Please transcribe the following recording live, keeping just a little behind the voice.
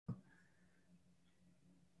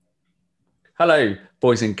Hello,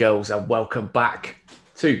 boys and girls, and welcome back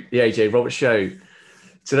to the AJ Roberts Show.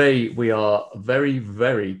 Today, we are very,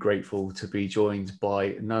 very grateful to be joined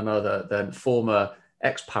by none other than former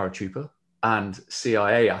ex-paratrooper and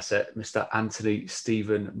CIA asset, Mr. Anthony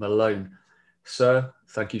Stephen Malone. Sir,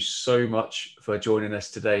 thank you so much for joining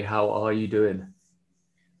us today. How are you doing?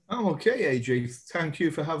 I'm okay, AJ. Thank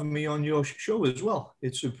you for having me on your show as well.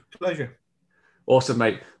 It's a pleasure. Awesome,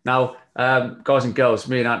 mate. Now, guys and girls,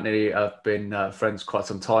 me and Anthony have been friends quite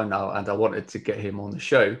some time now, and I wanted to get him on the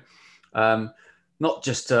show. Um, Not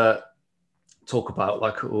just to talk about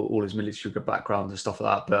like all his military background and stuff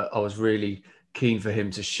like that, but I was really keen for him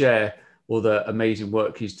to share all the amazing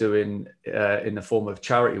work he's doing in the form of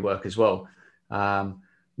charity work as well. Not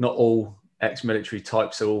all ex-military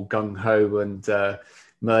types are all gung ho and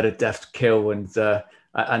murder, death, kill, and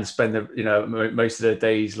spend most of their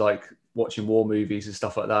days like watching war movies and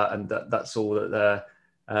stuff like that, and that's all that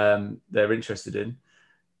they're interested in.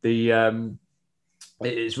 The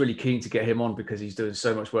It's really keen to get him on because he's doing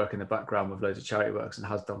so much work in the background with loads of charity works and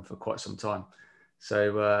has done for quite some time.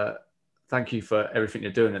 So thank you for everything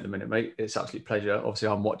you're doing at the minute, mate. It's absolute pleasure. Obviously,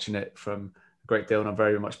 I'm watching it from a great deal, and I'm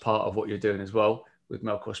very much part of what you're doing as well with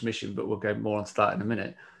Melqosh Mission. But we'll go more onto that in a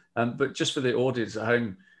minute. But just for the audience at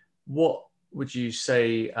home, what would you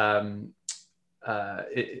say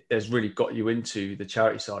it has really got you into the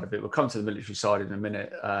charity side of it? We'll come to the military side in a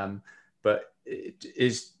minute, but it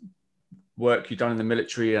is work you've done in the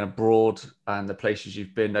military and abroad and the places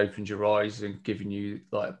you've been opened your eyes and given you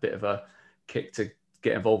like a bit of a kick to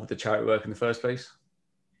get involved with the charity work in the first place?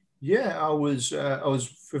 Yeah, I was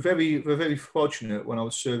very fortunate when I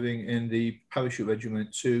was serving in the parachute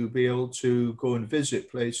regiment to be able to go and visit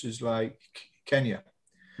places like Kenya,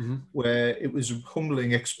 Mm-hmm. where it was a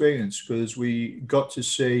humbling experience because we got to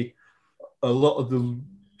see a lot of the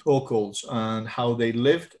locals and how they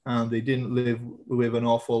lived, and they didn't live with an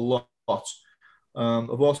awful lot.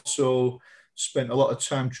 I've also spent a lot of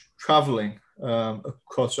time traveling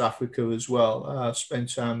across Africa as well. I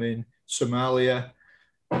spent time in Somalia,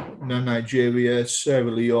 Nigeria, Sierra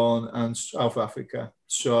Leone, and South Africa.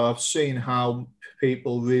 So I've seen how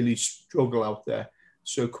people really struggle out there.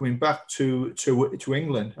 So coming back to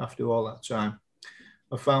England after all that time,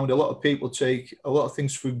 I found a lot of people take a lot of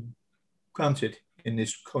things for granted in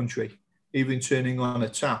this country, even turning on a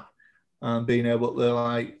tap and being able to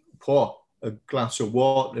like pour a glass of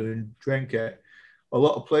water and drink it. A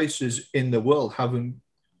lot of places in the world haven't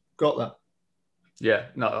got that. Yeah,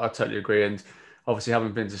 no, I totally agree. And obviously,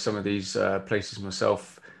 having been to some of these places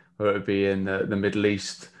myself, whether it be in the Middle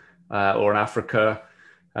East or in Africa,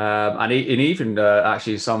 and even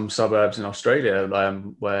actually some suburbs in Australia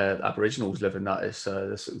where Aboriginals live, and that is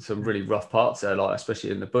there's some really rough parts there, like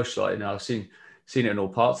especially in the bush. Like I've seen it in all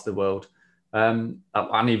parts of the world, and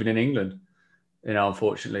even in England.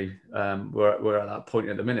 Unfortunately, we're at that point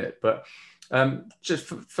at the minute. But just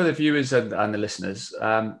for the viewers and the listeners,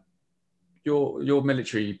 your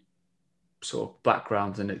military sort of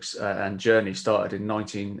background and journey started in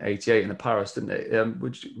 1988 in the Paris, didn't it?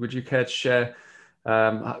 Would you care to share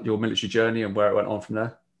your military journey and where it went on from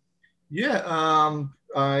there? Yeah,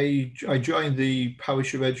 I joined the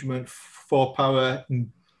parachute regiment for power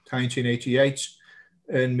in 1988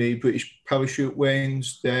 in the British parachute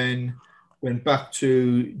wings. Then went back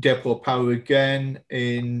to depot power again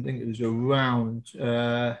in I think it was around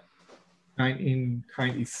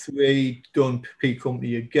 1993. Done P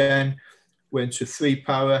company again. Went to three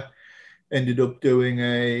power. Ended up doing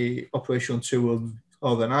a operational tour of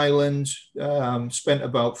Northern Ireland. Spent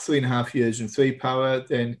about 3.5 years in three power.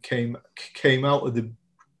 Then came out of the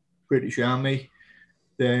British Army.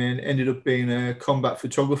 Then ended up being a combat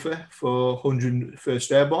photographer for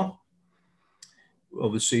 101st Airborne,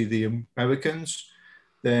 obviously the Americans.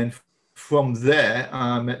 Then from there,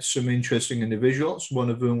 I met some interesting individuals.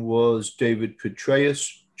 One of them was David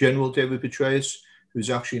Petraeus, General David Petraeus,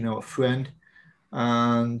 who's actually now a friend.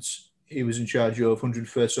 And he was in charge of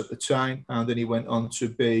 101st at the time. And then he went on to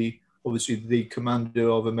be obviously the commander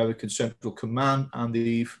of American Central Command and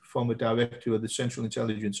the former director of the Central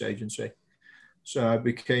Intelligence Agency. So I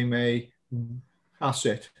became a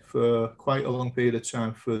asset for quite a long period of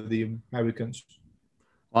time for the Americans.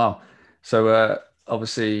 Wow. So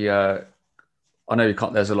obviously, I know you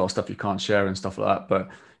can't. There's a lot of stuff you can't share and stuff like that, but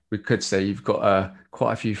we could say you've got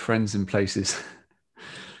quite a few friends in places.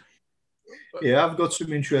 Yeah, I've got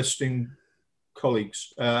some interesting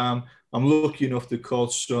colleagues. I'm lucky enough to call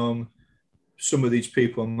some of these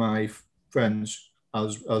people my friends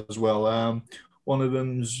as well. One of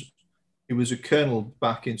them's he was a colonel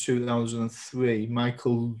back in 2003,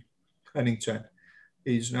 Michael Pennington.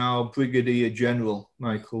 He's now Brigadier General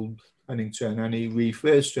Michael Pennington, and he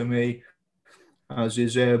refers to me as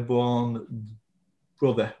his airborne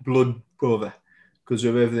brother, blood brother, because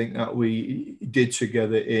of everything that we did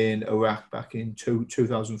together in Iraq back in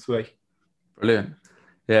 2003. Brilliant.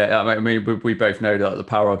 Yeah, I mean, we both know that the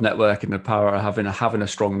power of networking, the power of having a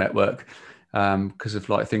strong network, because of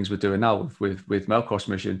like things we're doing now with Melqosh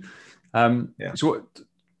Mission. So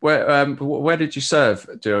where did you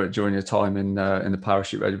serve during your time in the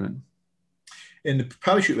parachute regiment? In the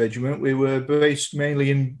parachute regiment, we were based mainly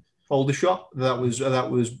in Aldershot. That was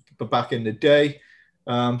back in the day.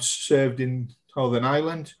 Served in Northern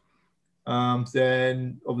Ireland.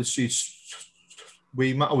 Then obviously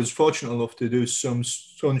I was fortunate enough to do some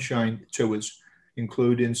sunshine tours,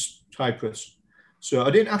 including Cyprus. So I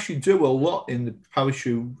didn't actually do a lot in the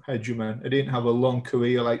parachute regiment. I didn't have a long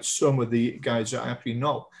career like some of the guys that I actually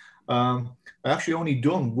know. I actually only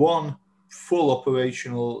done one full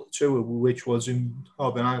operational tour, which was in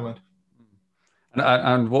Northern Ireland.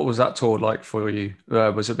 And what was that tour like for you?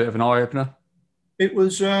 Was it a bit of an eye opener? It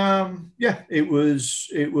was,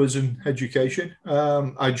 it was an education.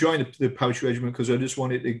 I joined the parachute regiment because I just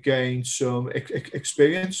wanted to gain some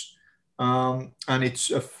experience, and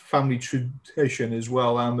it's a family tradition as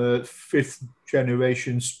well. I'm a fifth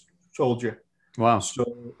generation soldier. Wow!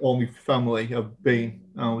 So all my family have been.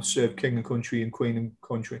 I served king and country and queen and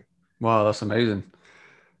country. Wow, that's amazing.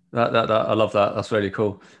 That I love that. That's really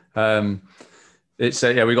cool. It's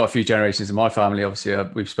we got a few generations in my family. Obviously,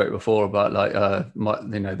 we've spoke before about like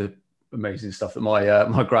the amazing stuff that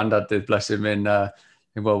my granddad did, bless him, in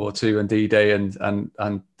World War II and D-Day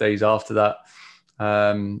and days after that.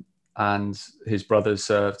 And his brothers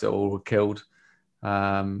served, all were killed.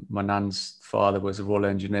 My nan's father was a Royal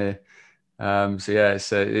Engineer.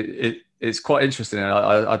 It's quite interesting.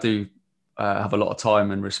 I do have a lot of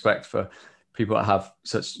time and respect for people that have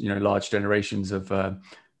such large generations of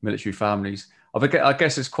military families. I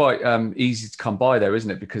guess it's quite easy to come by there, isn't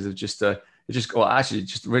it? Because of just it just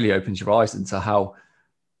really opens your eyes into how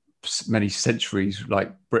many centuries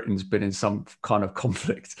like Britain's been in some kind of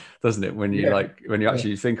conflict, doesn't it? When you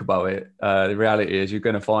actually think about it, the reality is you're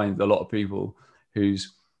going to find a lot of people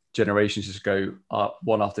whose generations just go up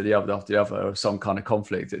one after the other of some kind of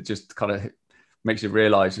conflict. It just kind of makes you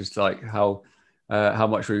realize just like how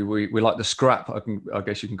much we like the scrap. I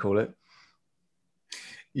guess you can call it.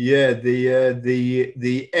 Yeah,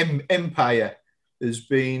 the empire has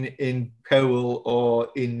been in peril or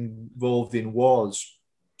involved in wars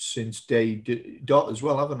since day dot as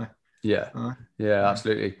well, haven't they? Yeah,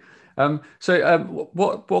 absolutely.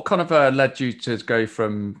 What kind of led you to go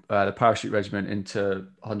from the parachute regiment into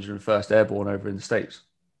 101st Airborne over in the States?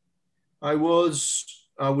 I was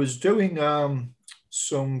doing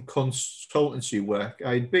some consultancy work.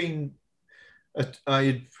 I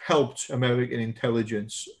had helped American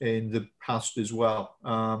intelligence in the past as well.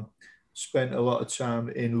 Spent a lot of time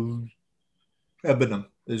in Lebanon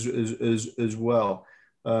as well.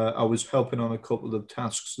 I was helping on a couple of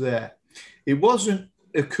tasks there. It wasn't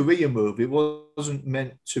a career move. It wasn't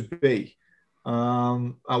meant to be.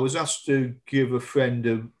 I was asked to give a friend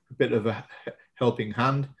a bit of a helping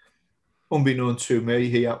hand. Unbeknown to me,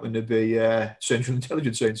 he happened to be Central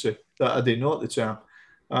Intelligence Agency that I didn't know at the time.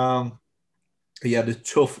 He had a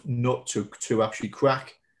tough nut to actually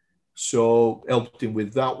crack, so helped him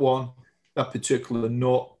with that one. That particular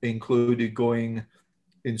nut included going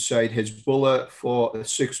inside Hezbollah for a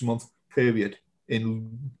 6-month period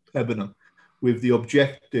in Lebanon with the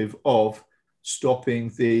objective of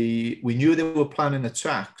stopping we knew they were planning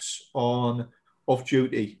attacks on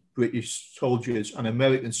off-duty British soldiers and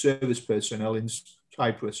American service personnel in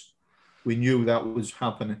Cyprus. We knew that was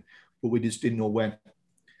happening, but we just didn't know when.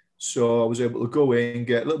 So I was able to go in,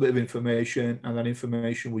 get a little bit of information, and that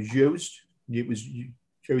information was used. It was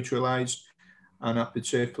neutralized, and that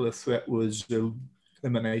particular threat was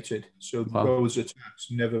eliminated. So those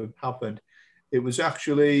attacks never happened. It was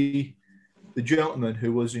actually the gentleman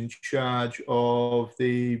who was in charge of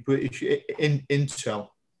the British intel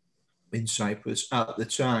in Cyprus at the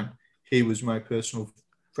time. He was my personal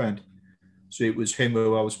friend. So it was him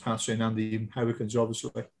who I was passing, and the Americans,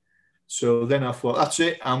 obviously. So then I thought, that's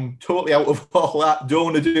it. I'm totally out of all that.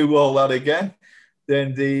 Don't want to do all that again.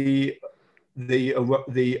 Then the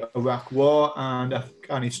Iraq War and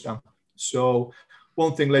Afghanistan. So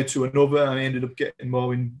one thing led to another, and I ended up getting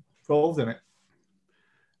more involved in it.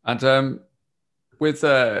 And with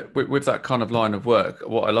that kind of line of work,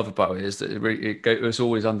 what I love about it is that it's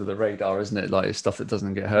always under the radar, isn't it? Like it's stuff that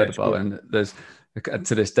doesn't get heard about. Good. And there's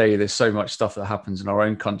to this day, there's so much stuff that happens in our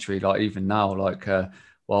own country. Like even now,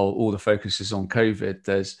 while all the focus is on COVID,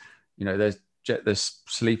 there's there's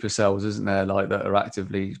sleeper cells, isn't there, like that are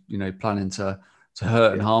actively, planning to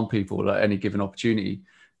hurt and harm people at any given opportunity.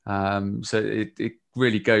 So it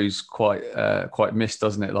really goes quite missed,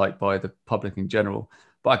 doesn't it, like by the public in general.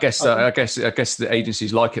 But I guess the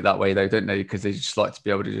agencies like it that way, though, don't they? Because they just like to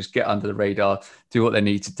be able to just get under the radar, do what they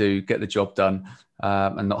need to do, get the job done,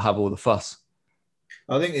 and not have all the fuss.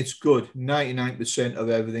 I think it's good. 99% of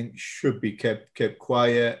everything should be kept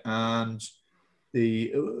quiet, and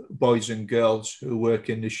the boys and girls who work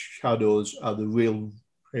in the shadows are the real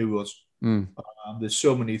heroes. There's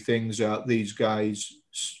so many things that these guys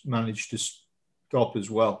manage to stop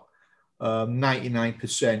as well.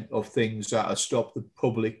 99% of things that are stopped, the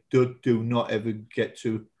public do not ever get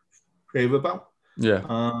to hear about. Yeah.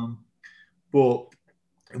 But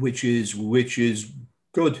which is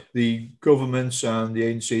good. The governments and the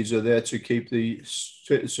agencies are there to keep the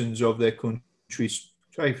citizens of their country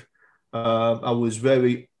safe. I was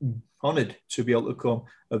very honoured to be able to become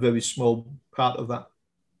a very small part of that.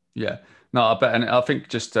 Yeah, no, I bet, and I think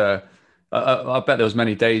just I bet there was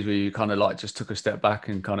many days where you kind of like just took a step back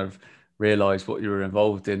and kind of realised what you were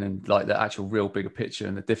involved in, and like the actual real bigger picture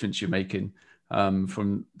and the difference you're making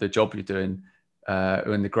from the job you're doing,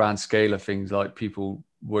 in the grand scale of things like people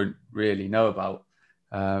won't really know about.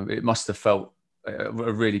 It must have felt a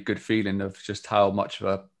really good feeling of just how much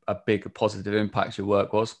of a big positive impact your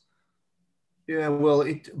work was. Yeah, well,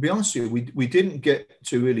 to be honest with you, we didn't get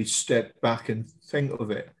to really step back and think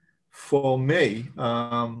of it. For me,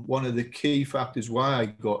 one of the key factors why I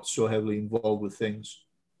got so heavily involved with things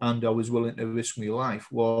and I was willing to risk my life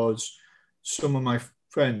was some of my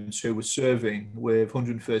friends who were serving with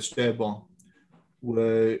 101st Airborne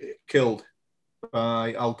were killed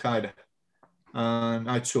by Al Qaeda. And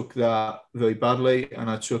I took that very badly and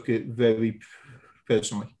I took it very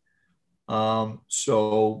personally.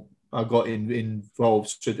 So I got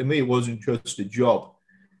involved. So to me, it wasn't just a job.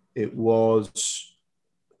 It was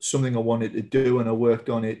something I wanted to do, and I worked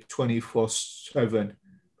on it 24/7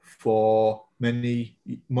 for many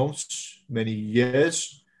months, many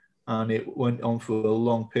years, and it went on for a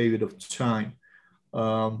long period of time.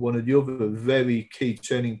 One of the other very key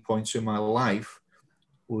turning points in my life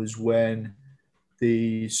was when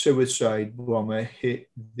the suicide bomber hit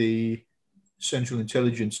the Central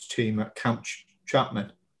Intelligence team at Camp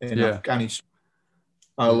Chapman in Afghanistan.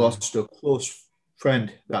 I lost a close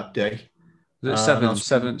friend that day. Was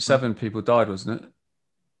it seven people died, wasn't it?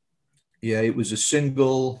 Yeah, it was the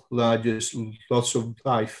single largest loss of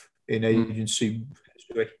life in agency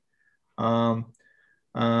history.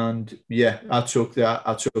 And yeah, I took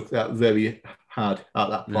that very hard at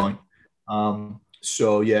that point.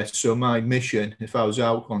 So my mission, if I was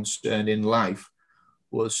out concerned in life,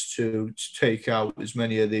 was to take out as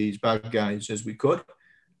many of these bad guys as we could.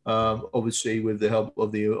 Obviously, with the help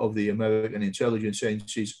of the American intelligence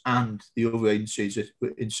agencies and the other agencies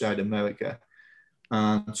inside America,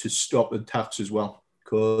 and to stop attacks as well,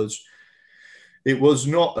 because it was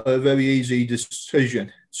not a very easy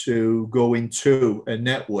decision to go into a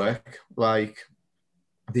network like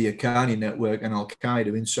the Haqqani network and Al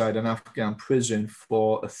Qaeda inside an Afghan prison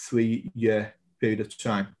for a 3-year period of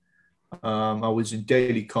time. I was in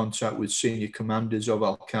daily contact with senior commanders of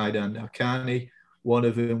Al Qaeda and Haqqani. One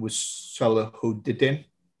of them was Salahuddin.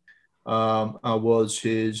 I was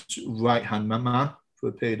his right-hand man for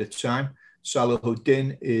a period of time.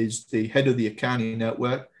 Salahuddin is the head of the Haqqani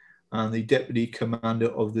network and the deputy commander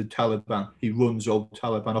of the Taliban. He runs all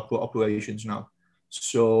Taliban operations now.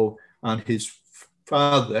 So, and his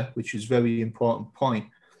father, which is a very important point,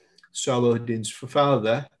 Salahuddin's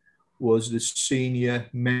father was the senior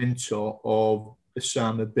mentor of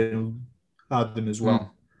Osama Bin Laden as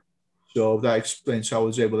well. So that explains how I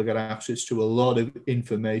was able to get access to a lot of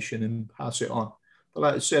information and pass it on. But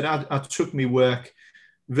like I said, I took my work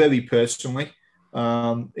very personally.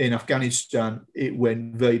 In Afghanistan, it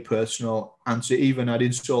went very personal. And to even add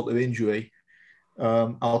insult to injury,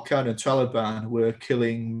 Al Qaeda and Taliban were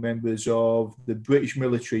killing members of the British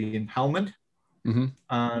military in Helmand,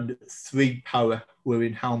 and 3 para were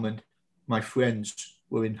in Helmand. My friends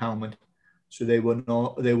were in Helmand. So they were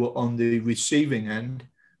on the receiving end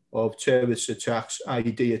of terrorist attacks,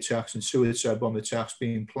 IED attacks, and suicide bomb attacks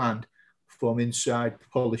being planned from inside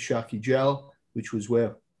Polishaki jail, which was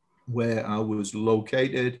where I was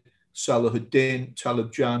located. Salahuddin,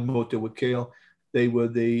 Talibjan, Mota Wakil, they were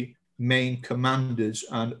the main commanders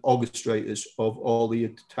and orchestrators of all the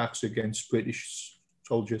attacks against British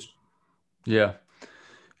soldiers. Yeah.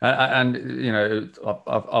 And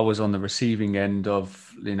I was on the receiving end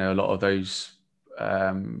of, a lot of those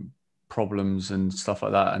problems and stuff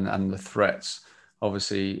like that, and the threats,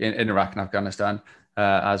 obviously, in Iraq and Afghanistan.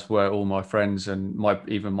 as were all my friends and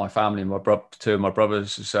even my family. Two of my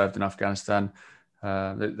brothers who served in Afghanistan.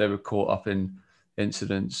 They were caught up in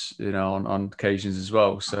incidents, on occasions as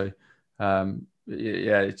well. So yeah,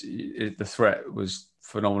 the threat was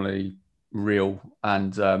phenomenally real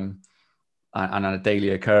and a daily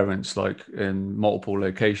occurrence, like in multiple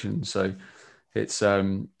locations. So it's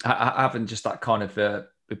having just that kind of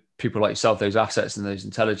people like yourself, those assets and those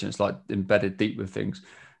intelligence, like embedded deep with things,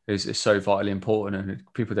 is so vitally important. And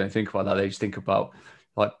people don't think about that; they just think about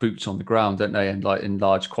like boots on the ground, don't they? And like in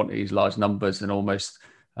large quantities, large numbers, and almost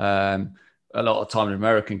a lot of time in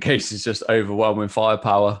American cases, just overwhelming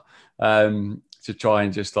firepower to try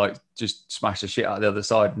and just smash the shit out of the other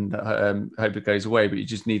side and hope it goes away. But you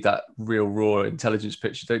just need that real raw intelligence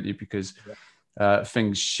picture, don't you? Because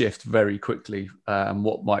things shift very quickly, and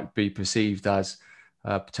what might be perceived as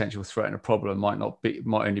a potential threat and a problem might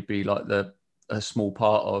only be like a small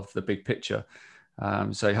part of the big picture.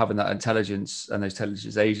 So having that intelligence and those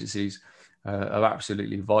intelligence agencies are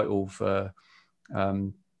absolutely vital for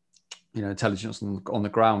intelligence on the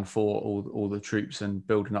ground for all the troops and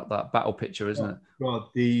building up that battle picture, isn't it? God,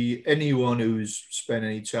 anyone who's spent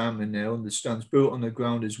any time in there understands boot on the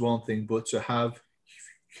ground is one thing, but to have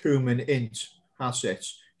human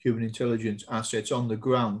assets, human intelligence assets on the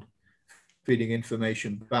ground, feeding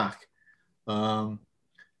information back.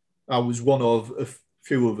 I was one of a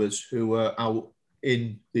few of us who were out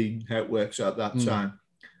in the networks at that time,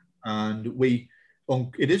 and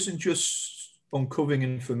it isn't just uncovering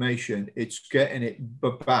information, it's getting it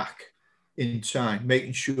back in time,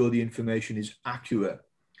 making sure the information is accurate.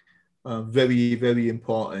 Very, very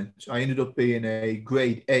important. I ended up being a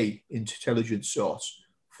grade A intelligence source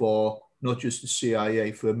for not just the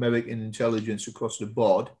CIA, for American intelligence across the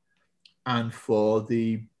board, and for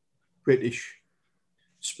the British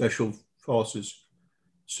Special Forces.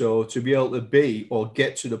 So to be able to be or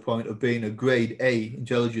get to the point of being a grade A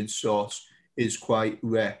intelligence source is quite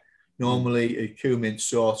rare. Normally, a human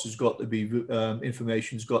source has got to be,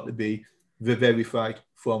 information's got to be verified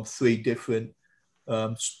from 3 different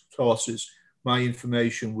sources. My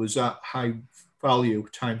information was at high value,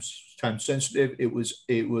 time sensitive. It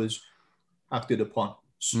was acted upon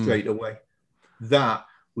straight away. That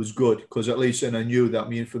was good because at least then I knew that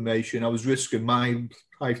my information, I was risking my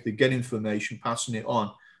life to get information, passing it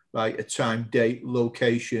on, like a time, date,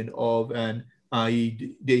 location of an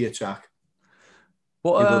IED attack.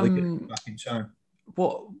 What back in time.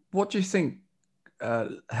 What do you think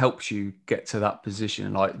helps you get to that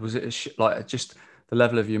position? Like, was it just the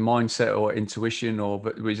level of your mindset or intuition, or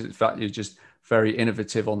was it the fact you're just very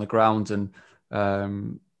innovative on the ground and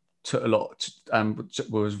took a lot and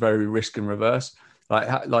was very risk and reverse?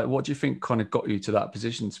 Like, what do you think kind of got you to that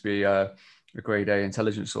position to be a grade A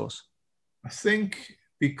intelligence source? I think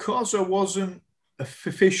because I wasn't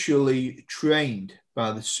officially trained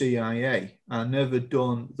by the CIA, I never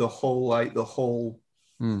done the whole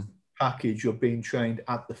package of being trained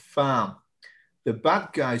at the farm. The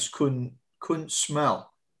bad guys couldn't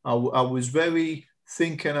smell. I was very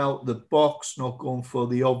thinking out the box, not going for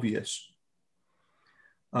the obvious.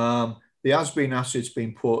 There has been assets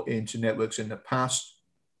being put into networks in the past.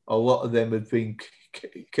 A lot of them have been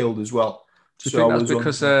killed as well. Do you think that's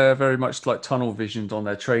because they're very much like tunnel visioned on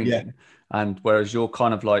their training? Yeah. And whereas you're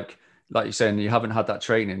kind of like you're saying, you haven't had that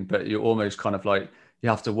training, but you're almost kind of like, you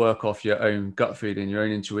have to work off your own gut feeling, your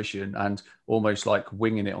own intuition, and almost like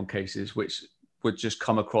winging it on cases, which would just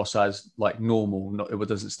come across as like normal. It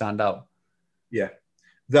doesn't stand out. Yeah,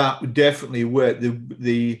 that would definitely work.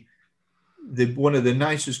 The one of the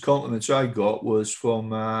nicest compliments I got was from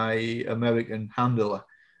my American handler.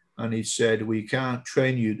 And he said, we can't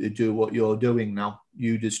train you to do what you're doing now.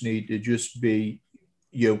 You just need to just be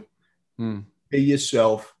you. Be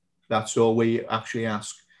yourself. That's all we actually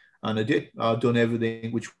ask. And I did. I've done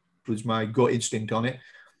everything, which was my gut instinct on it.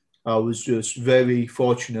 I was just very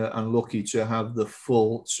fortunate and lucky to have the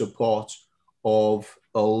full support of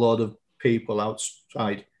a lot of people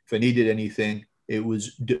outside. If I needed anything, it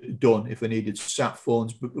was done. If I needed sat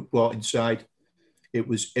phones brought inside,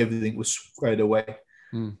 everything was squared away.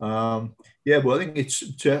 Yeah, but I think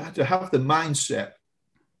it's to have the mindset.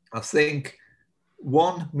 I think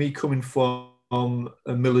me coming from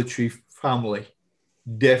a military family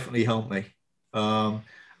definitely helped me.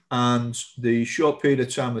 And the short period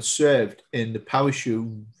of time I served in the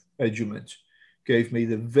parachute regiment gave me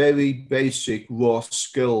the very basic raw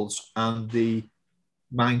skills and the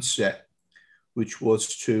mindset, which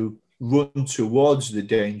was to run towards the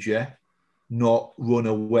danger, not run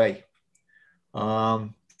away. As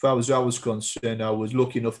far as I was concerned, I was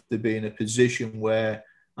lucky enough to be in a position where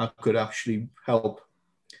I could actually help.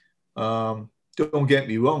 Don't don't get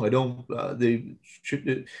me wrong. I don't.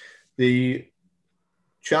 The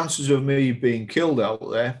chances of me being killed out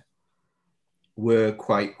there were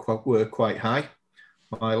quite high.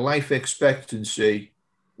 My life expectancy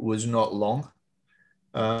was not long.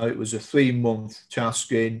 It was a 3-month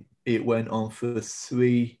tasking. It went on for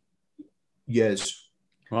 3 years.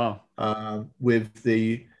 Wow. With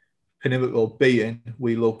the pinnacle being,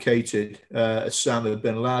 we located Osama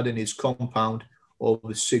Bin Laden, his compound,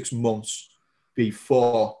 over 6 months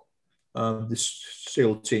before the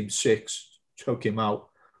SEAL Team 6 took him out.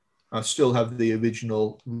 I still have the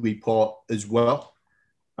original report as well,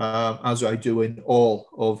 as I do in all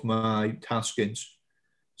of my taskings.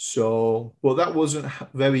 So, but that wasn't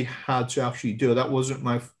very hard to actually do. That wasn't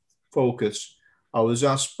my focus. I was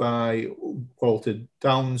asked by Walter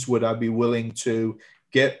Downs, would I be willing to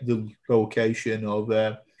get the location of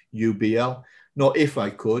UBL? Not if I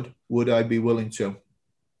could, would I be willing to?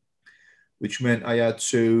 Which meant I had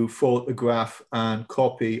to photograph and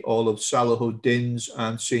copy all of Salahuddin's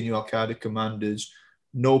and senior Al-Qaeda commanders'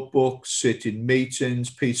 notebooks, sit in meetings,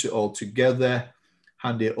 piece it all together,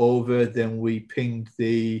 hand it over. Then we pinged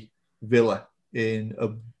the villa in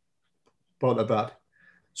Abbottabad.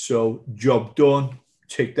 So job done,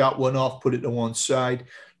 take that one off, put it to one side.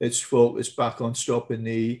 Let's focus back on stopping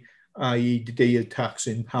the IED attacks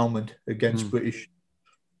in Helmand against British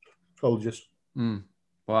soldiers.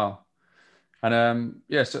 Wow. And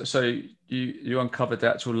so you uncovered the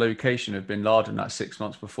actual location of Bin Laden that 6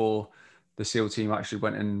 months before the SEAL team actually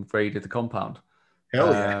went and raided the compound.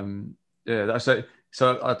 Hell yeah. Yeah. That's it.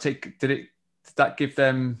 So I take, did that give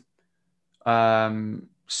them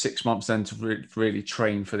 6 months then to really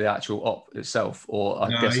train for the actual op itself? Or I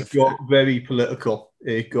guess it got very political.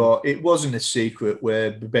 It wasn't a secret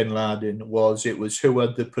where Bin Laden was. It was who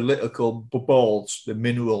had the political balls, the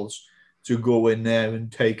minerals, to go in there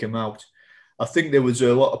and take him out. I think there was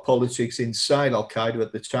a lot of politics inside Al-Qaeda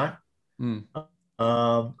at the time.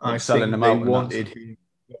 I think they wanted him.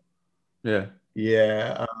 Yeah.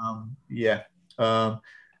 Yeah.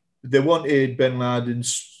 They wanted Bin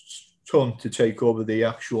Laden's son to take over the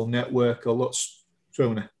actual network a lot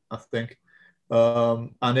sooner, I think.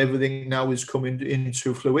 And everything now is coming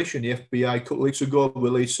into fruition. The FBI a couple of weeks ago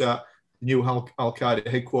released that the new Al-Qaeda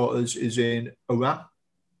headquarters is in Iran.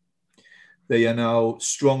 They are now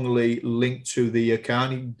strongly linked to the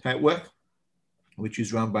Haqqani network, which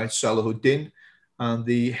is run by Salahuddin, and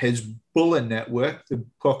the Hezbollah network, the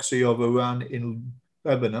proxy of Iran in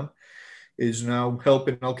Lebanon, is now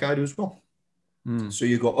helping Al-Qaeda as well. So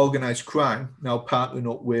you've got organized crime now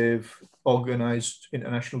partnering up with organized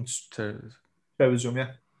international terrorism,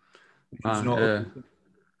 yeah.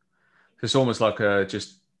 It's almost like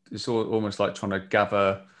it's almost like trying to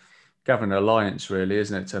gather an alliance, really,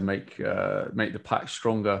 isn't it, to make the pact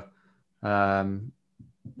stronger?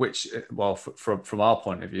 Which, well, from our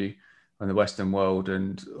point of view, in the Western world,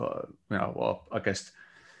 and I guess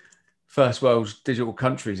first world digital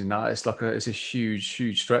countries, and that it's a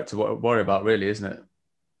huge threat to worry about, really, isn't it?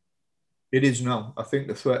 It is now. I think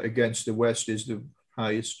the threat against the West is the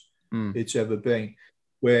highest it's ever been.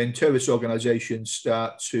 When terrorist organizations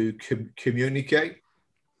start to communicate,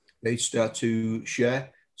 they start to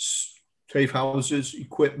share safe houses,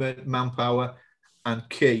 equipment, manpower, and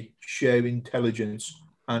share intelligence,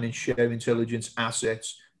 and share intelligence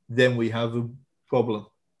assets, then we have a problem,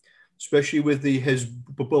 especially with the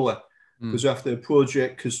Hezbollah, because after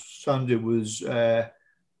Project Cassandra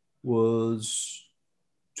was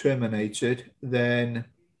terminated, then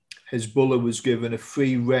Hezbollah was given a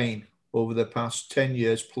free rein over the past 10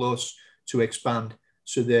 years plus to expand.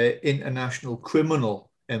 So their international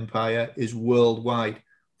criminal empire is worldwide,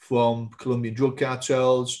 from Colombian drug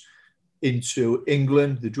cartels into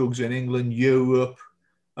England, the drugs in England, Europe.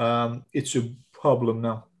 It's a problem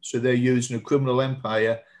now. So they're using a criminal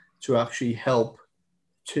empire to actually help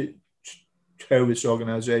terrorist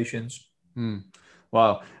organizations.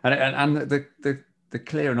 Wow. And the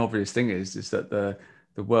clear and obvious thing is that the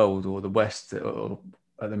world, or the West, or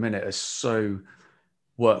at the minute, is so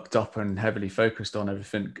worked up and heavily focused on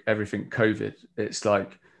everything COVID. It's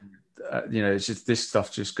like, it's just, this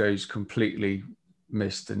stuff just goes completely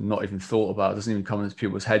missed and not even thought about. It doesn't even come into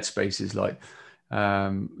people's headspaces, like,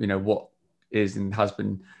 what is and has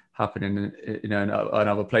been happening, in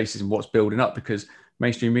other places, and what's building up, because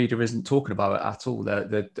mainstream media isn't talking about it at all.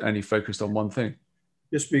 They're only focused on one thing.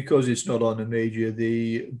 Just because it's not on the media,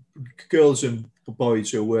 the girls and boys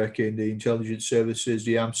who work in the intelligence services,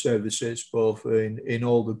 the armed services, both in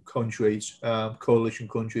all the countries, coalition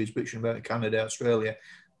countries, British America, Canada, Australia,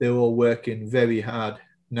 they're all working very hard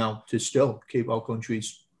now to still keep our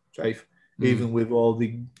countries safe, even with all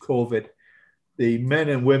the COVID. the men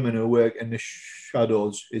and women who work in the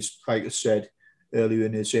shadows, is like I said earlier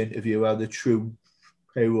in this interview, are the true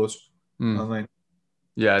heroes. I mean,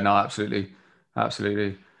 yeah, no, absolutely,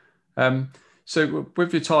 absolutely. So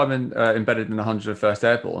with your time embedded in the 101st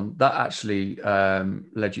Airborne, that actually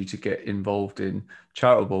led you to get involved in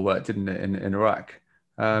charitable work, didn't it, in Iraq?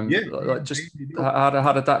 yeah, Like just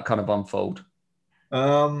how did that kind of unfold?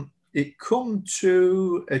 It come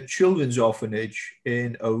to a children's orphanage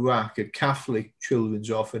in Iraq, a Catholic children's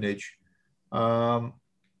orphanage.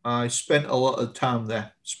 I spent a lot of time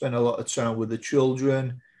there, spent a lot of time with the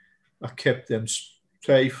children. I kept them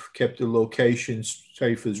safe, kept the locations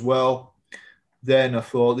safe as well. Then I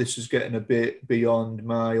thought this is getting a bit beyond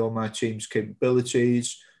my or my team's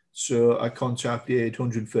capabilities. So I contacted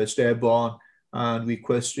 101st Airborne and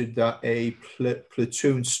requested that a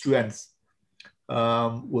platoon strength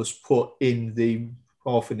was put in the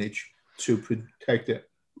orphanage to protect it.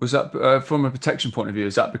 Was that from a protection point of view?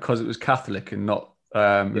 Is that because it was Catholic and not?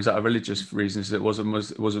 Was that a religious reason? So it wasn't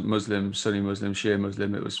Muslim, Sunni Muslim, Shia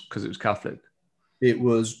Muslim. It was because it was Catholic. It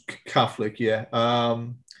was Catholic, yeah.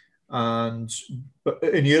 And but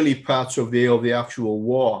in the early parts of the actual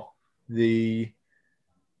war, the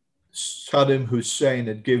Saddam Hussein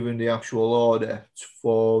had given the actual order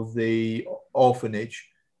for the orphanage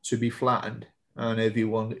to be flattened and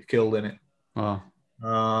everyone killed in it.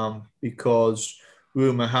 Wow. Because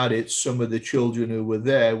rumor had it some of the children who were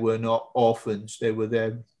there were not orphans; they were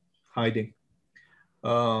there hiding.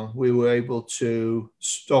 We were able to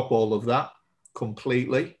stop all of that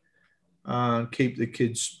completely and keep the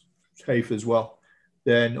kids safe as well.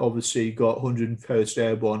 Then obviously got 101st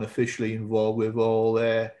Airborne officially involved with all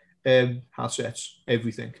their assets,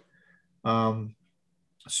 everything.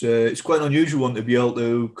 So it's quite an unusual one to be able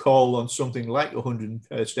to call on something like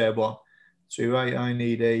 101st Airborne. So right, I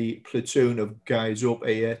need a platoon of guys up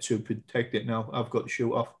here to protect it now. I've got to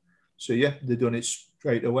shoot off. So yeah, they've done it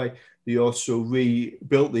straight away. They also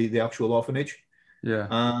rebuilt the actual orphanage. Yeah.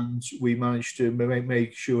 And we managed to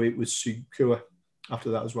make sure it was secure after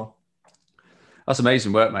that as well. That's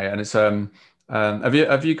amazing work, mate. And it's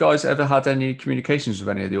have you guys ever had any communications with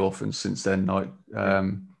any of the orphans since then? Like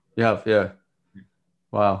you have, yeah.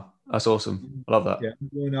 Wow, that's awesome. I love that. Yeah, I'm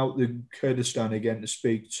going out to Kurdistan again to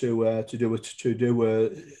speak to do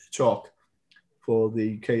a talk for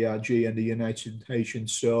the KRG and the United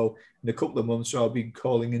Nations. So in a couple of months, I'll be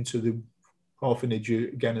calling into the orphanage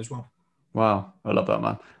again as well. Wow, I love that,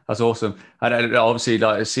 man. That's awesome. And obviously,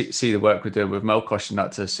 like see the work we're doing with Melqosh and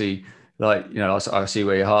that to see, like I see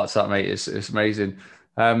where your heart's at, mate. It's amazing.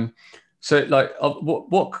 So like,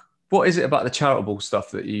 what is it about the charitable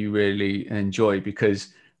stuff that you really enjoy?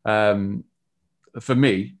 Because for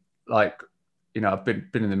me, like I've been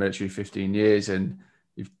in the military 15 years, and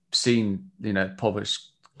you've seen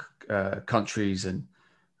impoverished countries and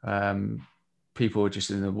people just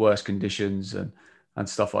in the worst conditions and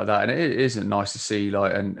stuff like that. And it isn't nice to see,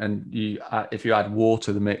 like, and you if you add war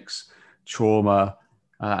to the mix, trauma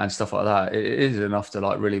and stuff like that, it is enough to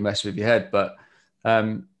like really mess with your head. But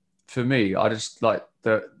for me, I just like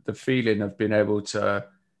the feeling of being able to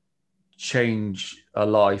change a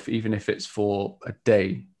life, even if it's for a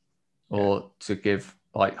day, or to give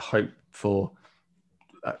like hope for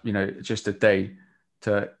just a day,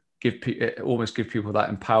 to almost give people that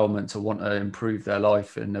empowerment to want to improve their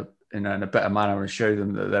life in a better manner, and show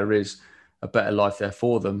them that there is a better life there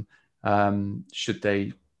for them. Should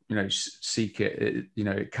they seek it,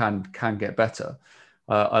 it can get better.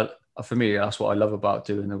 For me, that's what I love about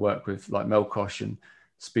doing the work with like Melqosh and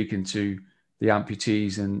speaking to the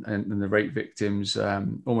amputees and the rape victims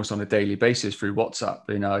almost on a daily basis through WhatsApp.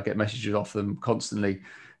 I get messages off them constantly.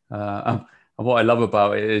 And what I love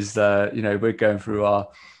about it is that, we're going through our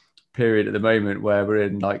period at the moment where we're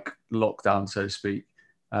in like lockdown, so to speak.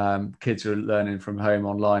 Kids are learning from home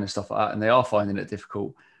online and stuff like that, and they are finding it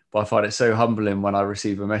difficult. But I find it so humbling when I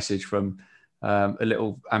receive a message from a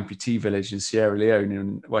little amputee village in Sierra Leone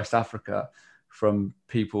in West Africa, from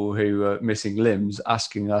people who are missing limbs,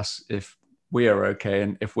 asking us if we are okay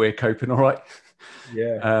and if we're coping all right.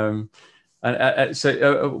 Yeah.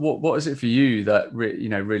 So what is it for you that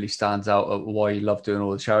really stands out of why you love doing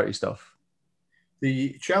all the charity stuff?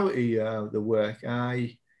 The charity, the work,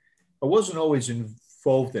 I wasn't always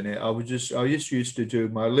involved in it. I just used to do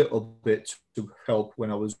my little bit to help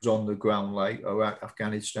when I was on the ground, like Iraq,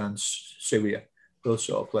 Afghanistan, Syria, those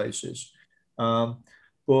sort of places.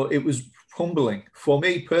 But it was humbling for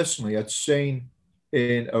me personally. I'd seen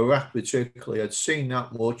in Iraq particularly, I'd seen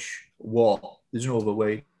that much war. There's no other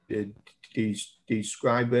way to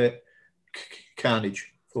describe it.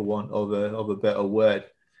 Carnage, for want of a better word.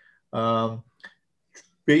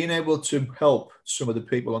 being able to help some of the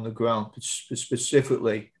people on the ground,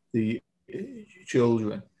 specifically the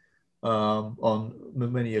children, on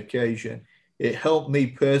many occasions, it helped me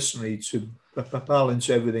personally to balance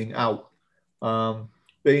everything out.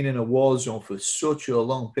 Being in a war zone for such a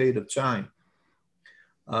long period of time,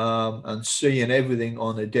 and seeing everything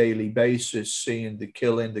on a daily basis, seeing the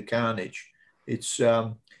killing, the carnage, it's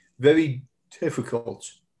very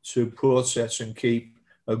difficult to process and keep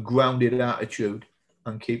a grounded attitude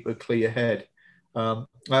and keep a clear head. I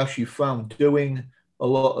actually found doing a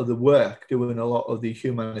lot of the work, doing a lot of the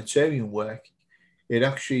humanitarian work, it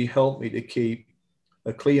actually helped me to keep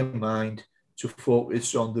a clear mind, to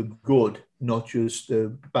focus on the good, not just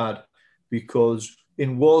the bad. Because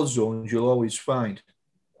in war zones, you'll always find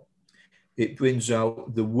it brings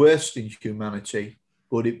out the worst in humanity,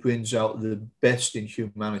 but it brings out the best in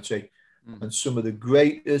humanity. And some of the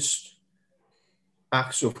greatest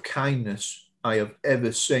acts of kindness I have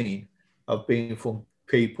ever seen have been from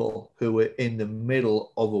people who were in the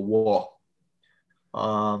middle of a war.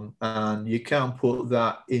 And you can't put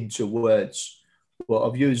that into words. But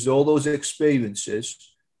I've used all those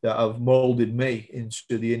experiences that have molded me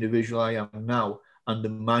into the individual I am now and the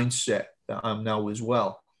mindset that I'm now as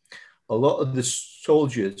well. A lot of the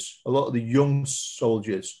soldiers, a lot of the young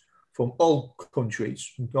soldiers from all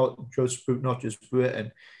countries, not just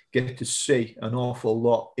Britain, get to see an awful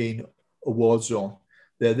lot in a war zone.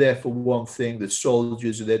 They're there for one thing. The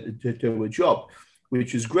soldiers are there to do a job,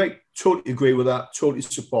 which is great. Totally agree with that. Totally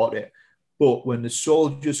support it. But when the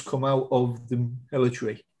soldiers come out of the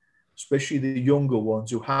military, especially the younger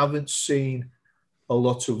ones who haven't seen a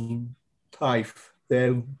lot of life,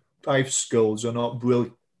 their life skills are not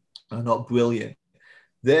brilliant.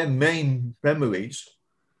 Their main memories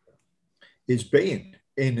is being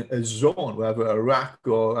in a zone, whether Iraq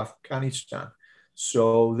or Afghanistan.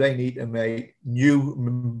 So they need to make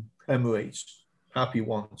new memories, happy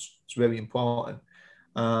ones. It's very important.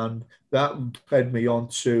 And that led me on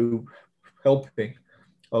to helping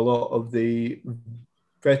a lot of the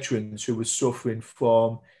veterans who were suffering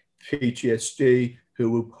from PTSD,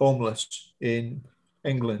 who were homeless in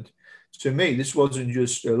England. To me, this wasn't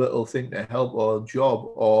just a little thing to help or a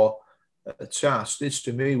job or a task. This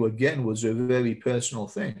to me, again, was a very personal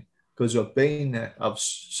thing because I've been there, I've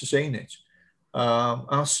seen it.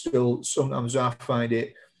 Sometimes I find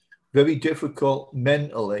it very difficult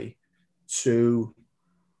mentally to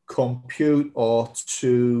compute or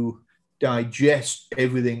to digest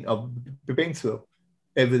everything I've been through,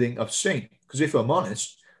 everything I've seen. Because if I'm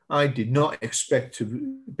honest, I did not expect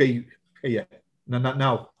to be here. Not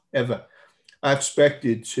now, ever. I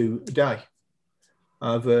expected to die,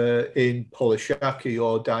 either in Polishaki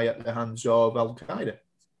or die at the hands of Al Qaeda.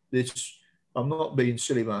 I'm not being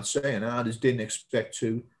silly when I'm saying I just didn't expect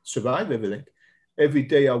to survive everything. Every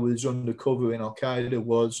day I was undercover in Al Qaeda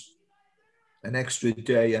was an extra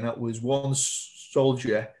day, and that was one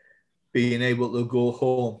soldier being able to go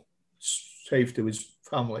home safe to his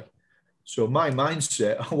family. So my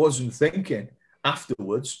mindset, I wasn't thinking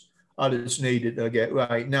afterwards. I just needed to get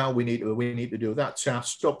right now. We need to do that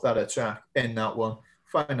task, stop that attack, end that one,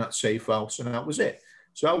 find that safe house, and that was it.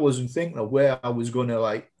 So I wasn't thinking of where I was going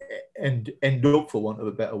to end up, for want of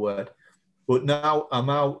a better word. But now I'm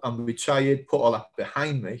out, I'm retired, put all that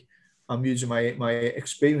behind me. I'm using my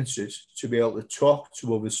experiences to be able to talk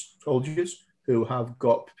to other soldiers who have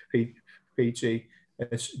got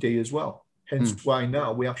PTSD as well. Hence why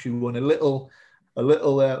now we actually run a little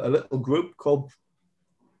group called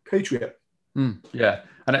Patriot. Yeah,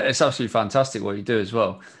 and it's absolutely fantastic what you do as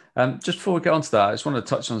well. Just before we get on to that, I just want to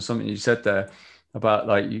touch on something you said there about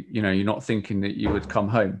you're not thinking that you would come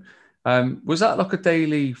home. Was that like a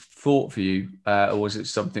daily thought for you, or was it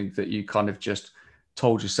something that you kind of just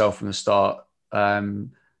told yourself from the start?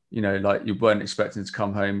 Like you weren't expecting to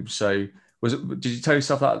come home. So did you tell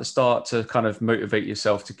yourself that at the start to kind of motivate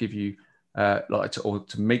yourself to give you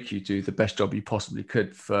to make you do the best job you possibly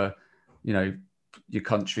could for your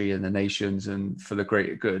country and the nations and for the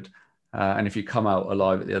greater good? And if you come out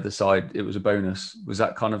alive at the other side, it was a bonus. Was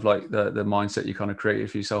that kind of like the mindset you kind of created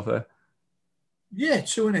for yourself there? Yeah,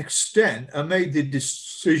 to an extent. I made the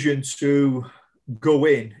decision to go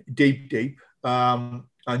in deep.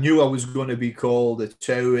 I knew I was going to be called a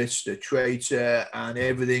terrorist, a traitor, and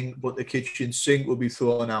everything but the kitchen sink would be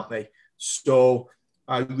thrown at me. So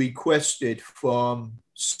I requested from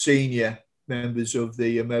senior members of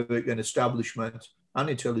the American establishment and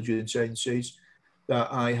intelligence agencies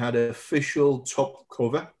that I had an official top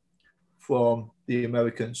cover from the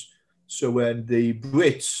Americans. So when the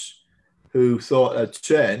Brits, who thought I'd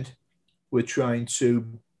turned, were trying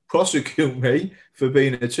to prosecute me for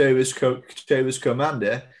being a terrorist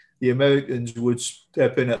commander, the Americans would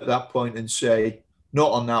step in at that point and say,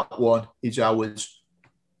 not on that one, he's ours.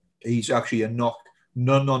 He's actually a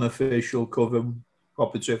non-official cover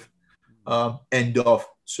operative. End of.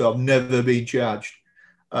 So I've never been charged.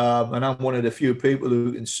 And I'm one of the few people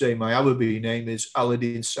who can say my Arabic name is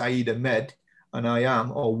Aladdin Saeed Ahmed, and I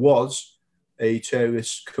am or was a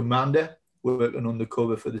terrorist commander working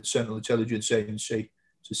undercover for the Central Intelligence Agency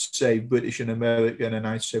to save British and American and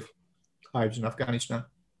ISAF lives in Afghanistan.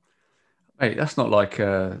 Mate, that's not like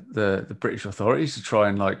the British authorities to try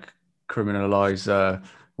and like criminalise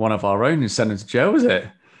one of our own and send them to jail, is it?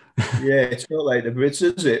 Yeah, it's not like the Brits,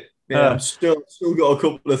 is it? Yeah, I'm Uh, still got a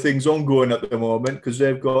couple of things ongoing at the moment because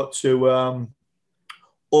they've got to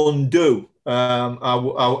undo.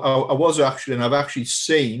 I was actually, and I've actually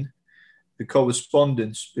seen the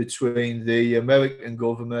correspondence between the American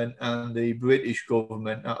government and the British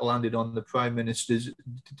government that landed on the Prime Minister's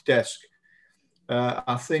desk.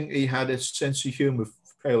 I think he had a sense of humour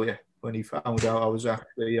failure when he found out I was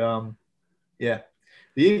actually, yeah.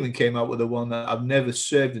 They even came out with the one that I've never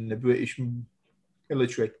served in the British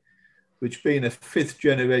military, which being a fifth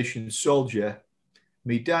generation soldier,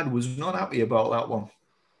 my dad was not happy about that one.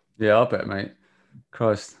 yeah, I bet, mate.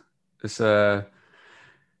 Christ, it's yeah,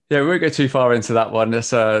 we won't go too far into that one.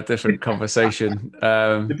 That's a different conversation.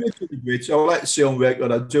 The Brits are the Brits. I would like to say on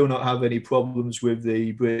record, I do not have any problems with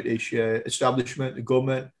the British establishment, the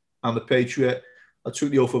government. I'm a patriot. I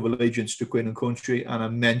took the oath of allegiance to Queen and country, and I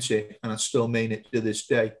meant it, and I still mean it to this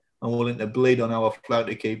day. I'm willing to bleed on our flag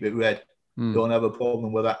to keep it red. Don't have a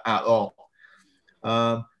problem with that at all.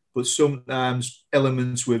 But sometimes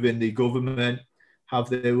elements within the government have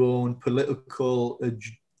their own political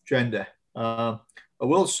agenda. I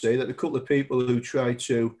will say that a couple of people who try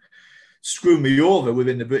to screw me over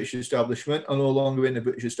within the British establishment are no longer in the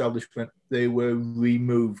British establishment. They were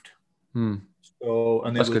removed. So,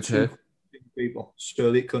 and there That's were good to hear. people,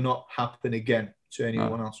 so it cannot happen again to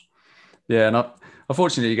anyone else. Yeah, and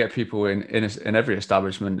unfortunately, you get people in every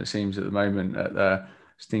establishment. It seems at the moment that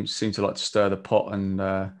seem to like to stir the pot, and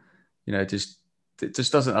it just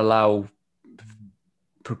doesn't allow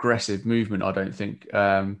progressive movement, I don't think.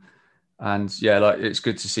 And yeah, like it's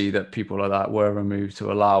good to see that people like that were removed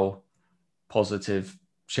to allow positive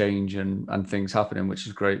change and things happening, which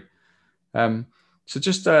is great. So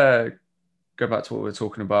just go back to what we were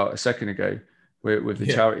talking about a second ago with the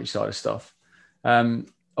charity side of stuff.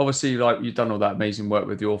 Obviously, like you've done all that amazing work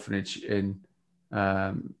with the orphanage in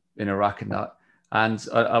Iraq and that, and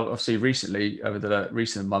obviously recently over the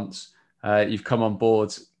recent months, you've come on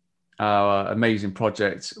board our amazing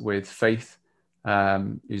project with Faith,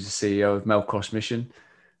 who's the CEO of Melqosh Mission.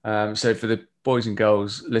 So for the boys and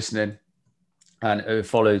girls listening and who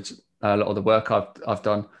followed a lot of the work I've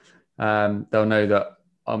done, they'll know that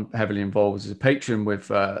I'm heavily involved as a patron with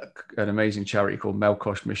an amazing charity called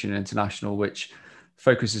Melqosh Mission International, which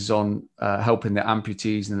focuses on helping the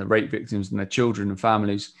amputees and the rape victims and their children and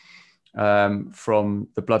families from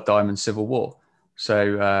the Blood Diamond Civil War.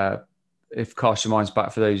 So if cast your minds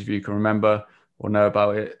back, for those of you who can remember or know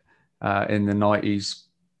about it, in the 90s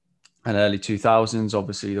and early 2000s,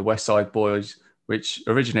 obviously the West Side Boys, which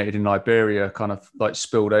originated in Liberia, kind of like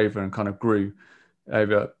spilled over and kind of grew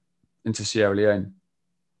over into Sierra Leone.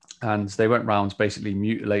 And they went round basically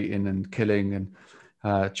mutilating and killing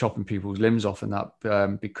and chopping people's limbs off and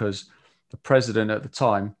that because the president at the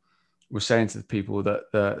time was saying to the people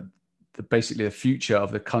that basically the future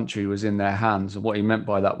of the country was in their hands. And what he meant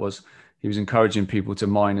by that was he was encouraging people to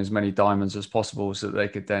mine as many diamonds as possible so that they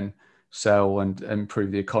could then sell and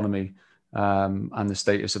improve the economy and the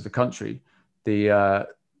status of the country. The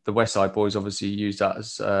West Side Boys obviously used that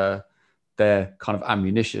as their kind of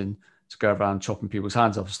ammunition to go around chopping people's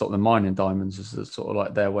hands off and stop them mining diamonds as sort of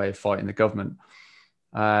like their way of fighting the government.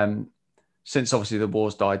 Since obviously the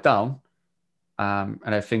war's died down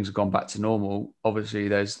and things have gone back to normal, obviously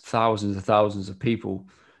there's thousands and thousands of people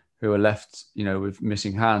who are left, with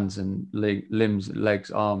missing hands and limbs,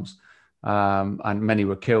 legs, arms, and many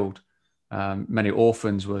were killed. Many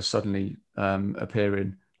orphans were suddenly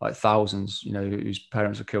appearing, like thousands, whose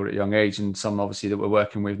parents were killed at a young age, and some obviously that we're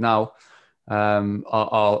working with now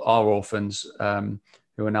are orphans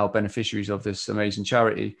who are now beneficiaries of this amazing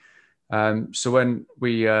charity. So when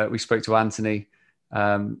we spoke to Anthony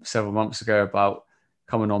several months ago about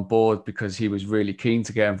coming on board because he was really keen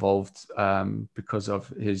to get involved because of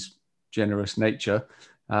his generous nature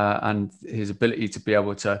and his ability to be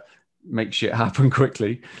able to make shit happen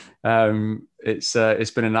quickly. It's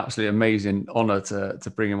been an absolutely amazing honor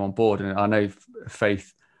to bring him on board. And I know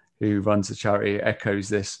Faith, who runs the charity, echoes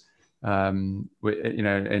this in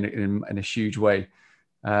a huge way.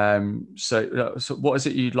 So what is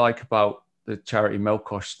it you'd like about the charity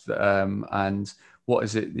Melqosh, and what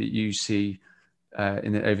is it that you see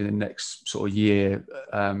over the next sort of year,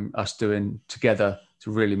 us doing together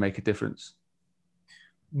to really make a difference?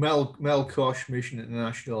 Melqosh Mission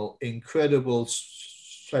International, incredible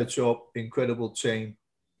setup, incredible team,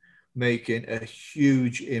 making a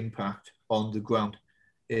huge impact on the ground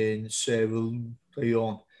in Sierra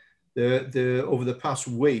Leone. Over the past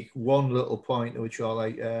week, one little point which I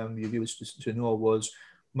like you viewers to know was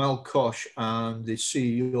Melqosh and the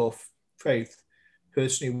CEO of Faith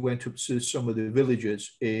personally went up to some of the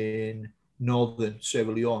villages in northern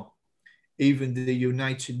Sierra Leone. Even the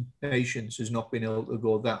United Nations has not been able to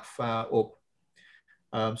go that far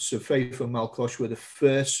up. So Faith and Melqosh were the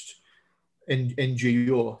first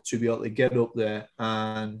NGO to be able to get up there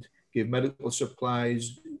and give medical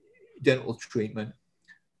supplies, dental treatment,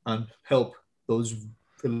 and help those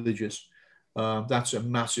villages. That's a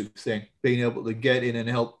massive thing. Being able to get in and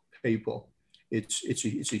help people, it's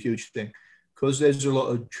a huge thing, because there's a lot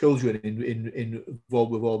of children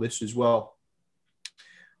involved with all this as well.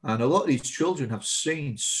 And a lot of these children have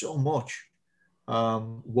seen so much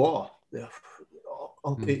war.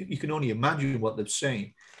 You can only imagine what they've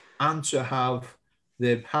seen. And to have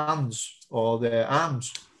their hands or their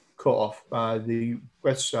arms cut off by the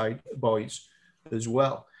West Side boys as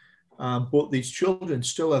well. But these children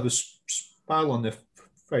still have a smile on their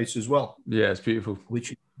face as well. Yeah, it's beautiful.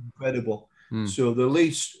 Which is incredible. So the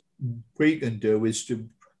least we can do is to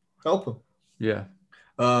help them. Yeah.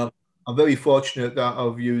 I'm very fortunate that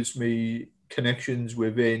I've used my connections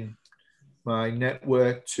within my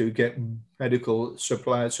network to get medical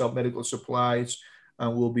supplies,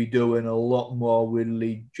 and we'll be doing a lot more with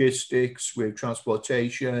logistics, with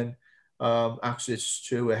transportation, access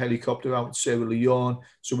to a helicopter out in Sierra Leone,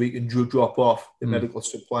 so we can drop off the medical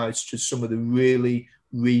supplies to some of the really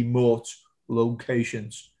remote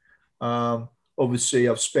locations. Obviously,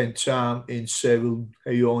 I've spent time in Sierra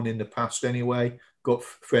Leone in the past anyway, got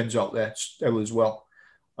friends out there as well.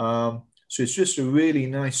 So it's just a really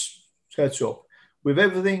nice setup. With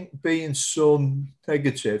everything being so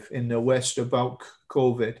negative in the West about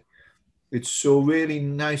COVID, it's so really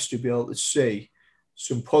nice to be able to see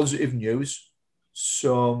some positive news,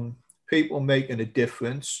 some people making a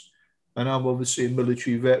difference. And I'm obviously a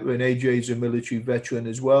military veteran. AJ's a military veteran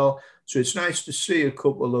as well. So it's nice to see a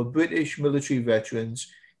couple of British military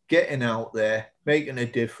veterans getting out there, making a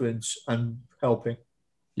difference and helping.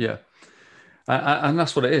 Yeah. And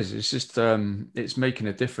that's what it is. It's just, it's making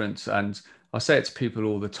a difference. And I say it to people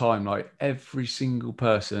all the time, like every single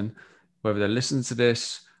person, whether they're listening to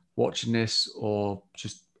this, watching this, or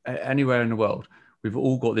just anywhere in the world, we've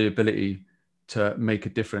all got the ability to make a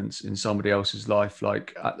difference in somebody else's life,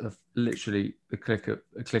 like at literally the click of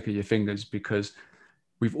your fingers, because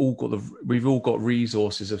we've all got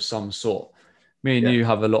resources of some sort. Me and you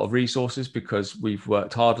have a lot of resources because we've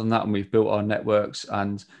worked hard on that and we've built our networks,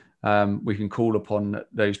 and we can call upon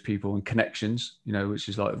those people and connections, which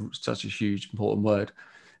is like such a huge, important word,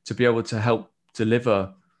 to be able to help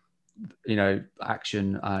deliver,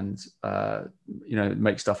 action and,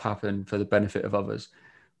 make stuff happen for the benefit of others.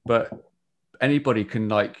 But anybody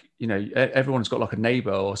can, everyone's got like a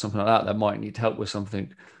neighbor or something like that might need help with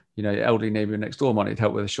something. Elderly neighbor next door might need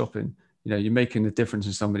help with the shopping. You're making a difference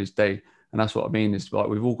in somebody's day. And that's what I mean, is like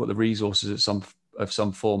we've all got the resources of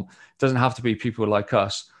some form. It doesn't have to be people like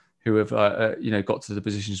us who have got to the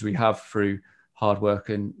positions we have through hard work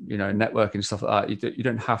and networking and stuff like that. You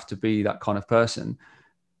don't have to be that kind of person,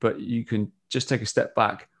 but you can just take a step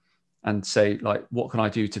back and say, like, what can I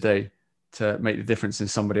do today to make the difference in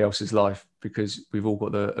somebody else's life? Because we've all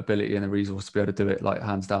got the ability and the resource to be able to do it, like,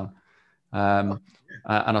 hands down. And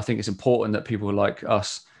I think it's important that people like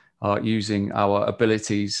us are using our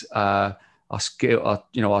abilities, our skill,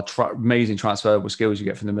 our amazing transferable skills you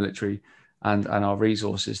get from the military, and our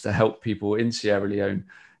resources to help people in Sierra Leone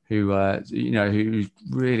who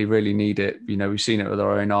really, really need it. We've seen it with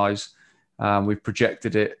our own eyes. We've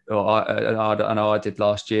projected it, I know I did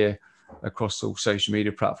last year, across all social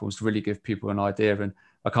media platforms to really give people an idea. And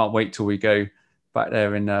I can't wait till we go back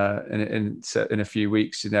there in a few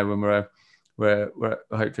weeks, when we're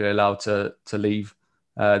hopefully allowed to leave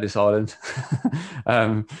this island,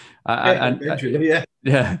 and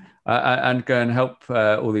go and help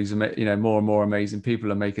all these more and more amazing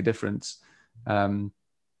people and make a difference,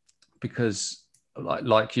 because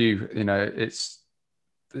like you,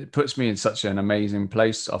 it puts me in such an amazing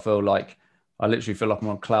place. I literally feel like I'm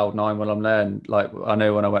on cloud nine when I'm there. And like, I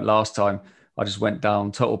know when I went last time, I just went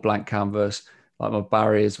down total blank canvas. like my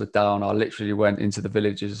barriers were down. I literally went into the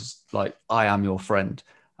villages like, I am your friend.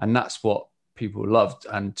 And that's what people loved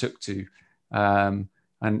and took to. And,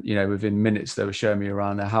 you know, within minutes, they were showing me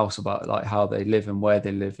around their house about like how they live and where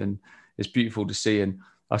they live. And it's beautiful to see. And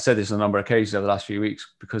I've said this on a number of occasions over the last few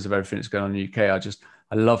weeks because of everything that's going on in the UK.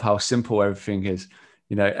 I love how simple everything is.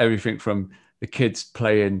 You know, everything from the kids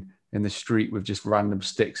playing in the street with just random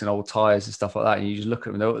sticks and old tires and stuff like that. And you just look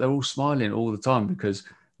at them, they're all smiling all the time because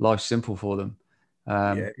life's simple for them.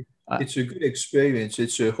 Yeah, it's a good experience.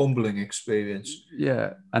 It's a humbling experience.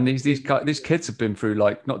 Yeah, and these kids have been through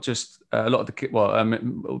like not just a lot of the kids,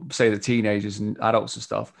 well, say the teenagers and adults and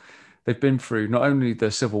stuff. They've been through not only the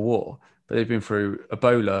Civil War, but they've been through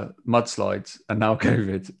Ebola, mudslides, and now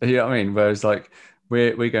COVID. You know what I mean? Whereas like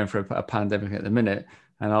we're going through a pandemic at the minute,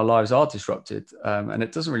 and our lives are disrupted. And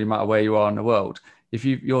it doesn't really matter where you are in the world. If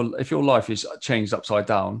your life is changed upside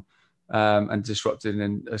down, and disrupted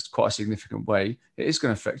in quite a significant way, it is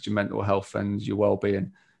going to affect your mental health and your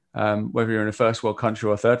well-being. Whether you're in a first world country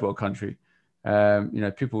or a third world country, you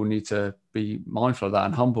know, people need to be mindful of that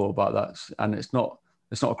and humble about that. And it's not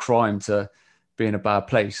a crime to be in a bad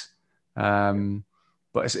place,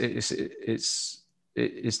 but it's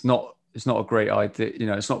not a great idea. You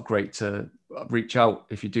know, it's not great to reach out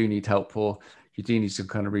if you do need help or you do need some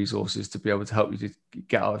kind of resources to be able to help you to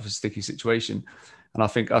get out of a sticky situation. And I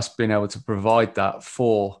think us being able to provide that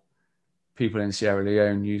for people in Sierra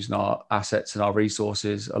Leone, using our assets and our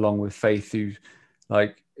resources, along with Faith, who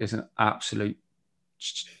like is an absolute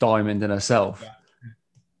diamond in herself,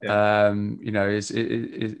 you know,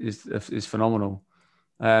 is phenomenal.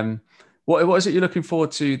 What is it you're looking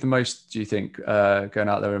forward to the most, do you think, going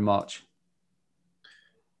out there in March?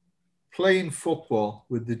 Playing football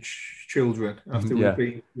with the children after we've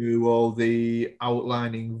been through all the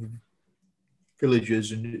outlining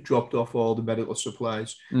villages and dropped off all the medical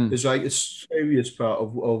supplies. It's like a serious part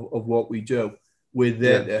of what we do. We're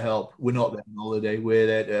there to help. We're not there on holiday. We're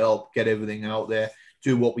there to help get everything out there,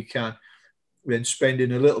 do what we can. Then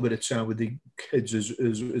spending a little bit of time with the kids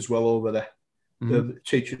as well over there,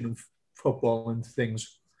 teaching them football and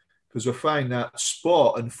things. Because I find that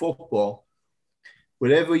sport and football,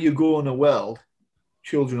 wherever you go in the world,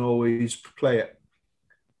 children always play it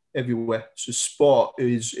everywhere. So sport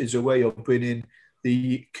is a way of bringing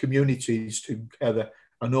the communities together.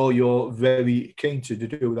 I know you're very keen to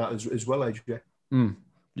do that as well, AJ.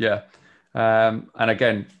 Yeah. And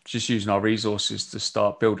again, just using our resources to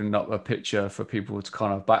start building up a picture for people to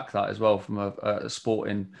kind of back that as well from a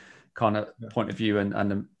sporting kind of point of view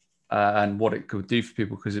and what it could do for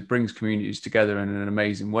people, because it brings communities together in an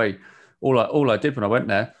amazing way. All I did when I went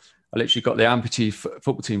there, I literally got the amputee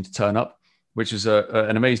football team to turn up, which was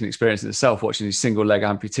an amazing experience in itself, watching these single leg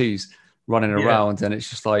amputees running around. And it's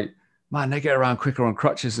just like, man, they get around quicker on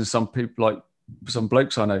crutches than some people, like some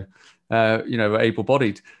blokes I know, you know, able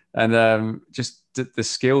bodied. And just the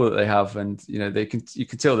skill that they have, and you know, you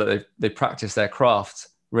can tell that they practice their craft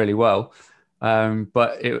really well.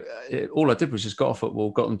 But all I did was just got a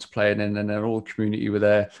football, got them to play, and then their whole community were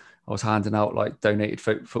there. I was handing out like donated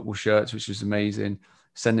football shirts, which was amazing.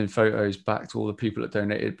 Sending photos back to all the people that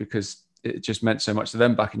donated, because it just meant so much to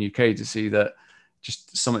them back in UK to see that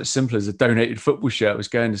just something as simple as a donated football shirt was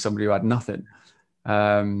going to somebody who had nothing.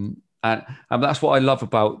 And that's what I love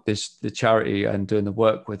about the charity and doing the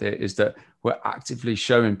work with it, is that we're actively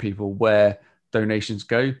showing people where donations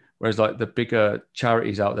go. Whereas like the bigger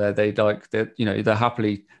charities out there, they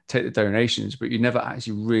happily take the donations, but you never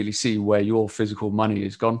actually really see where your physical money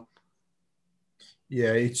is gone.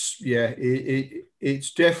 Yeah, it's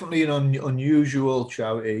definitely an unusual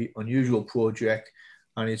charity, unusual project,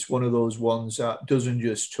 and it's one of those ones that doesn't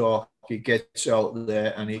just talk; it gets out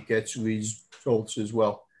there and it gets results as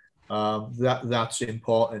well. That's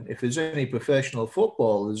important. If there's any professional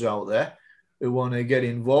footballers out there who want to get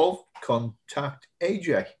involved, contact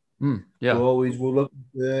AJ. Yeah, We'll look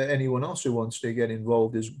for anyone else who wants to get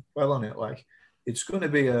involved as well on it. Like, it's going to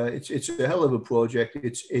be it's a hell of a project.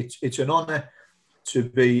 It's an honour to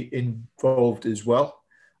be involved as well.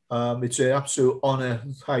 It's an absolute honour,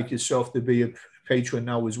 like yourself, to be a patron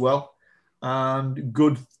now as well, and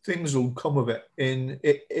good things will come of it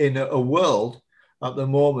in a world at the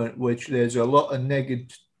moment which there's a lot of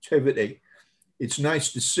negativity. It's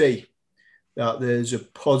nice to see that there's a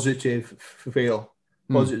positive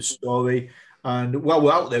story. And while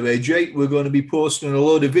we're out there, AJ, we're going to be posting a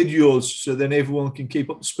load of videos so then everyone can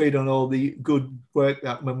keep up to speed on all the good work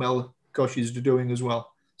that Melqosh is doing as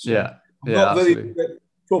well. So I'm not very good at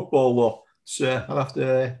football though, so I'll have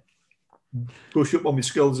to brush up on my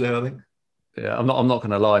skills there, I think. Yeah, I'm not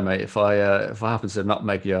going to lie, mate. If I happen to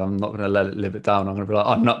nutmeg you, I'm not going to let it live it down. I'm going to be like,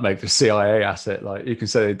 I nutmegged the CIA asset. Like you can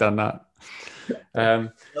say they've done that.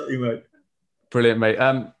 Um, Exactly, mate. Brilliant, mate.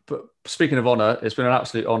 But speaking of honour, it's been an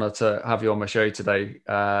absolute honour to have you on my show today.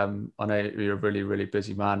 I know you're a really, really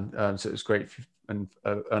busy man, so it was great and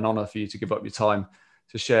an honour for you to give up your time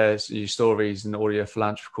to share your stories and all your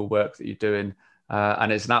philanthropical work that you're doing.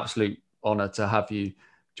 And it's an absolute honour to have you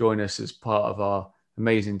join us as part of our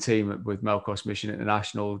amazing team with Melqosh Mission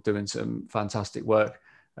International, doing some fantastic work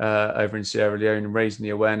over in Sierra Leone and raising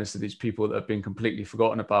the awareness of these people that have been completely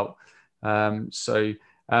forgotten about.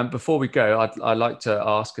 Before we go, I'd like to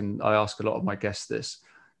ask, and I ask a lot of my guests this,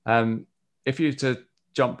 if you were to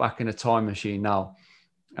jump back in a time machine now,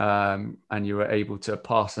 and you were able to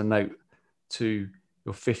pass a note to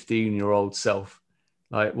your 15-year-old self,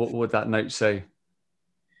 like what would that note say?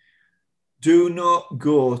 Do not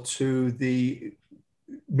go to the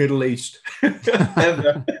Middle East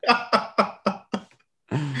ever.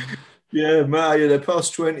 Yeah, the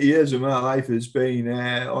past 20 years of my life has been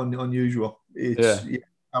unusual. Yeah.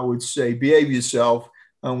 I would say, behave yourself.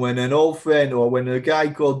 And when an old friend or when a guy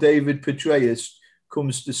called David Petraeus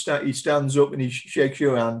comes to stand, he stands up and he shakes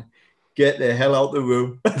your hand, get the hell out the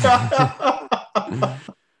room. That's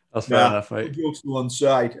fair Nah, enough, mate. jokes to one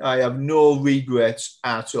side. I have no regrets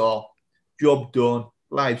at all. Job done,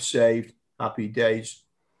 life saved, happy days.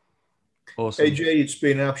 Awesome. AJ, it's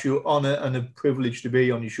been an absolute honour and a privilege to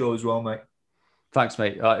be on your show as well, mate. Thanks,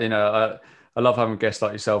 mate. I love having guests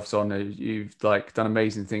like yourselves on. You've like done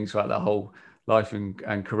amazing things throughout that whole life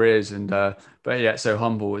and careers, and but yeah, so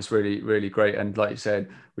humble. It's really, really great. And like you said,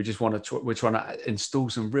 we just want to we're trying to install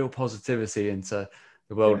some real positivity into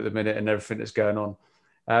the world at the minute and everything that's going on.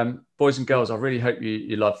 Boys and girls, I really hope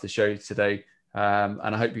you loved the show today, and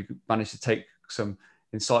I hope you managed to take some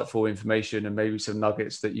insightful information and maybe some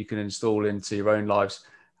nuggets that you can install into your own lives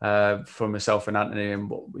from myself and Anthony, and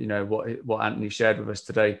what Anthony shared with us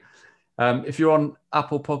today. If you're on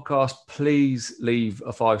Apple Podcast, please leave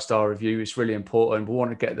a 5-star review. It's really important. We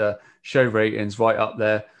want to get the show ratings right up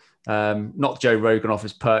there. Not Joe Rogan off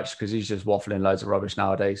his perch because he's just waffling loads of rubbish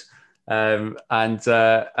nowadays. And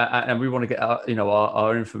we want to get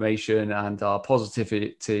our information and our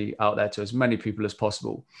positivity out there to as many people as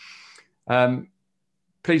possible.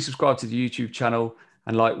 Please subscribe to the YouTube channel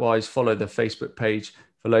and likewise follow the Facebook page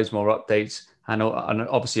for loads more updates and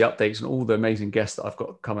obviously updates on all the amazing guests that I've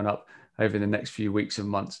got coming up over the next few weeks and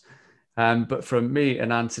months. But from me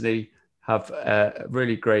and Anthony, have a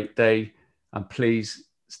really great day and please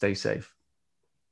stay safe.